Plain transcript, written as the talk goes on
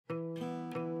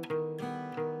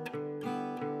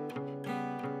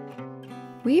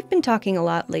We've been talking a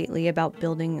lot lately about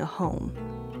building a home.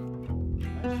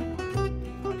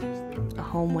 A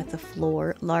home with a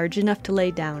floor large enough to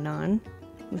lay down on,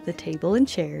 with a table and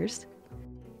chairs,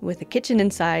 with a kitchen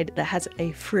inside that has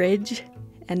a fridge,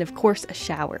 and of course a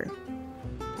shower.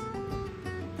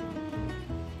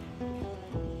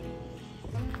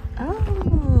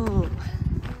 Oh,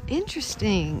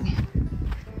 interesting.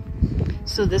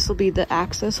 So this will be the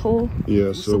access hole?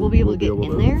 Yeah, so we'll be able to get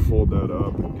in there? Fold that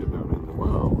up and get down in there.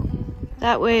 Whoa.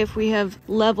 That way, if we have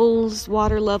levels,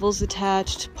 water levels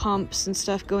attached, pumps and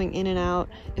stuff going in and out,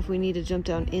 if we need to jump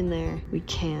down in there, we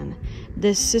can.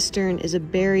 This cistern is a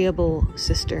buriable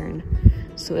cistern,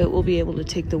 so it will be able to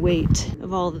take the weight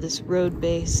of all of this road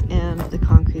base and the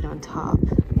concrete on top.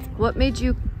 What made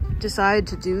you decide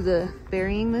to do the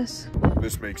burying this?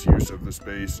 This makes use of the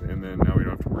space, and then now we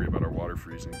don't have to worry about our water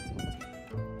freezing.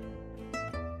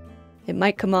 It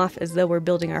might come off as though we're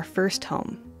building our first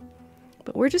home,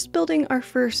 but we're just building our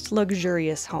first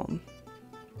luxurious home.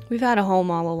 We've had a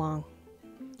home all along,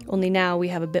 only now we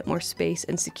have a bit more space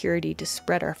and security to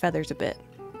spread our feathers a bit.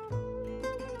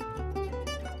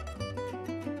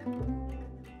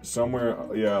 Somewhere,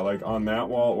 yeah, like on that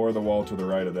wall or the wall to the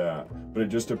right of that. But it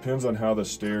just depends on how the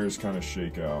stairs kind of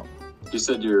shake out. You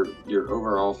said your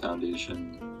overall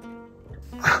foundation.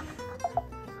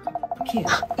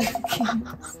 Yeah,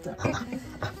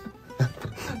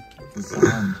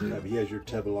 but he has your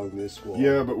tub along this wall.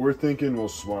 Yeah, but we're thinking we'll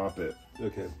swap it.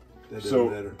 Okay. That So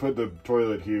matter. put the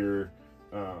toilet here,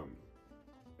 and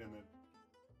then...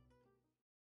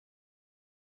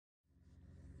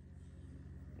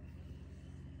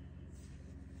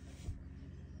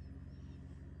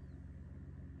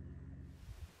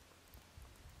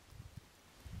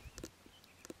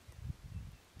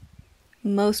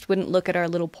 Most wouldn't look at our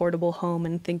little portable home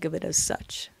and think of it as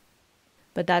such.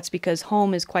 But that's because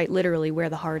home is quite literally where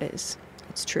the heart is.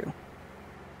 It's true.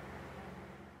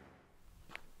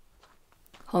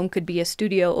 Home could be a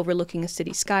studio overlooking a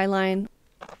city skyline,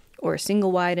 or a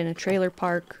single wide in a trailer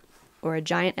park, or a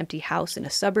giant empty house in a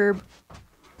suburb,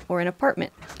 or an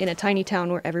apartment in a tiny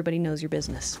town where everybody knows your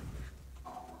business.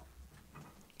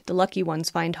 The lucky ones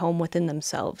find home within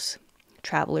themselves.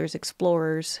 Travelers,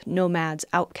 explorers, nomads,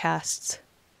 outcasts.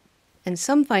 And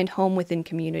some find home within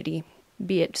community,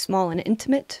 be it small and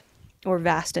intimate, or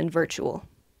vast and virtual.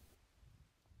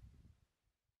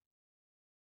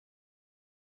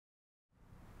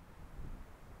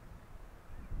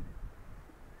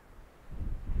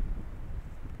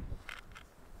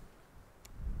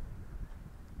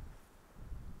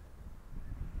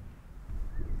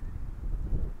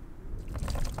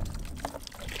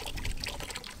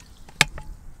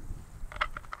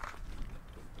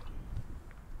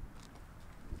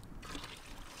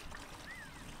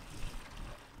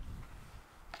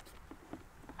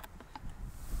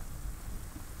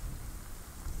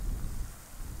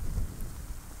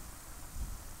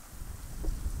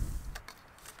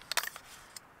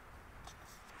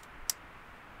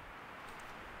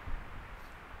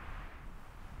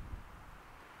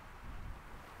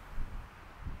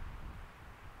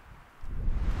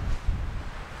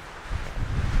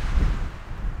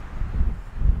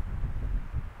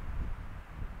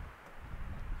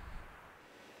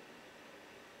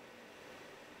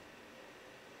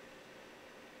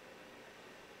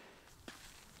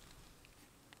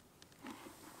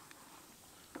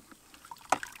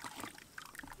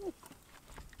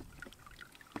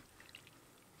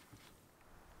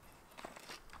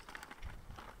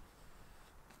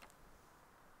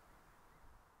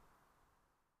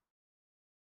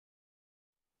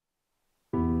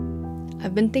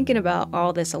 I've been thinking about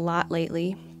all this a lot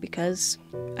lately because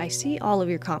I see all of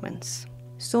your comments.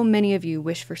 So many of you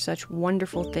wish for such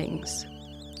wonderful things.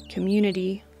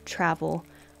 Community, travel,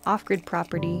 off-grid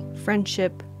property,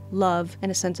 friendship, love,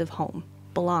 and a sense of home,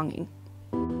 belonging.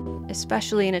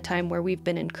 Especially in a time where we've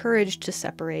been encouraged to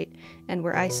separate and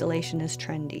where isolation is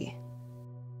trendy.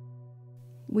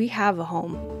 We have a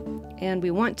home, and we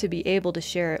want to be able to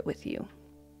share it with you.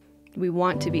 We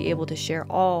want to be able to share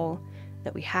all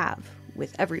that we have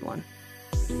with everyone.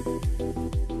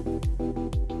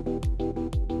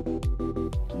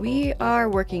 We are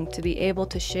working to be able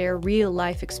to share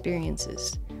real-life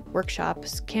experiences,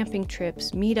 workshops, camping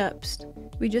trips, meetups.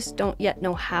 We just don't yet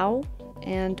know how,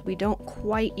 and we don't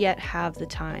quite yet have the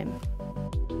time.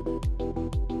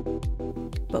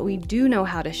 But we do know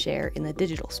how to share in the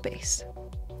digital space.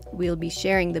 We'll be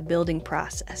sharing the building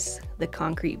process, the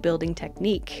concrete building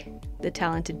technique, the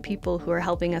talented people who are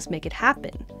helping us make it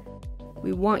happen.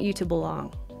 We want you to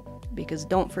belong, because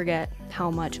don't forget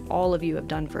how much all of you have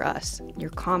done for us.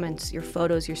 Your comments, your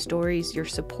photos, your stories, your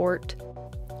support.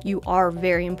 You are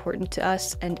very important to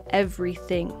us, and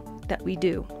everything that we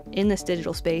do in this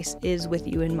digital space is with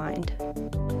you in mind.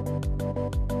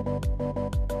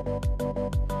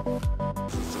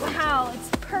 Wow, it's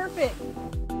perfect.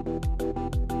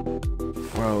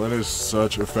 Wow, that is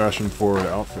such a fashion-forward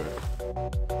outfit.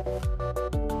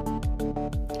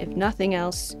 If nothing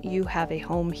else, you have a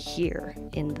home here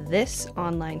in this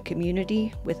online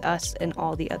community with us and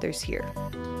all the others here.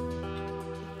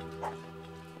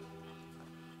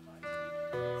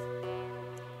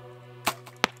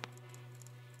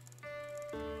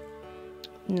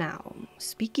 Now,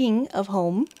 speaking of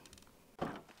home,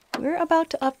 we're about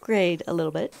to upgrade a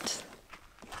little bit.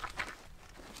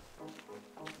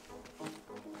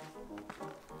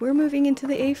 We're moving into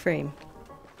the A-frame.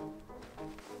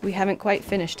 We haven't quite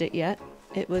finished it yet.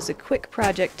 It was a quick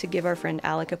project to give our friend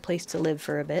Alec a place to live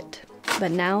for a bit.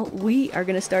 But now we are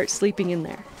going to start sleeping in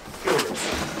there.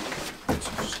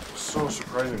 It's so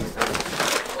surprising.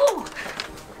 Oh,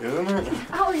 Isn't it?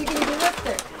 how are you going to get up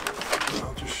there?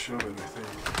 I'll just shove it, I think.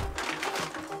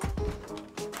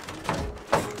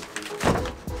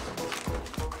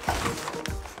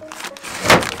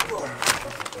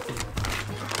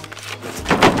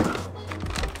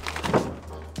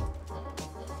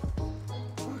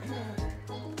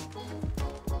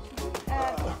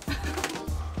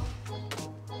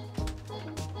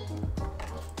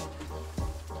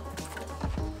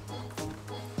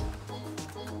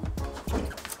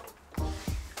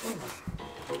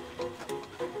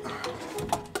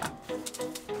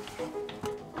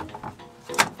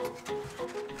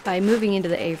 By moving into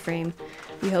the A-frame,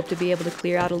 we hope to be able to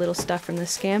clear out a little stuff from the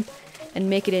scamp and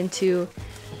make it into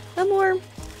a more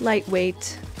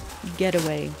lightweight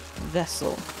getaway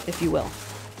vessel, if you will.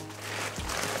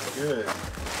 Good.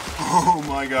 Oh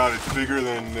my god, it's bigger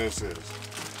than this is.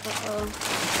 Uh-oh.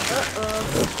 Uh-oh.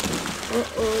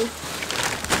 Uh-oh.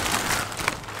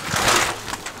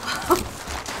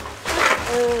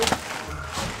 Uh-oh.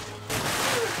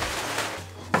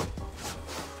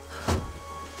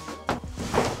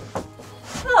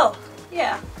 Oh,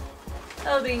 yeah.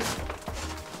 That'll be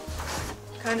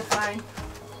kind of fine.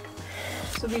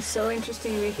 This will be so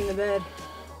interesting making the bed.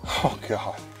 Oh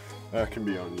god, that can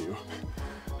be on you.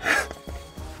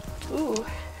 Ooh.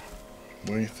 What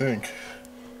do you think?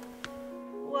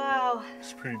 Wow.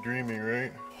 It's pretty dreamy,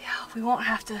 right? Yeah, we won't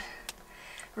have to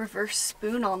reverse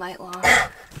spoon all night long.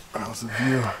 How's the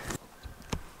view?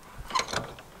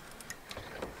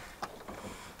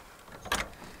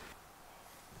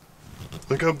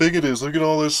 Look how big it is. Look at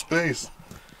all this space.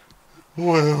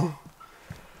 Wow.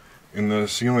 And the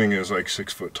ceiling is like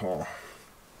 6 foot tall.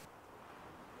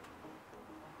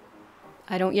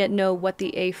 I don't yet know what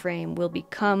the A-frame will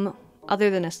become other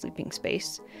than a sleeping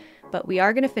space, but we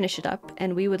are going to finish it up,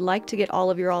 and we would like to get all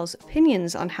of your all's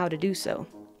opinions on how to do so.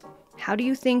 How do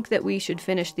you think that we should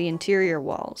finish the interior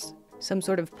walls? Some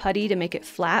sort of putty to make it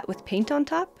flat with paint on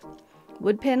top?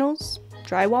 Wood panels?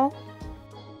 Drywall?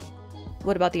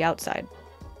 What about the outside?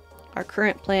 Our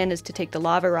current plan is to take the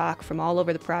lava rock from all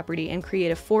over the property and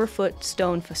create a 4-foot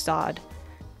stone facade,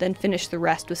 then finish the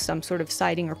rest with some sort of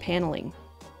siding or paneling.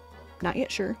 Not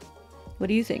yet sure. What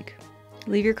do you think?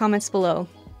 Leave your comments below.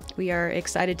 We are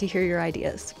excited to hear your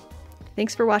ideas.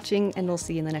 Thanks for watching, and we'll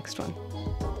see you in the next one.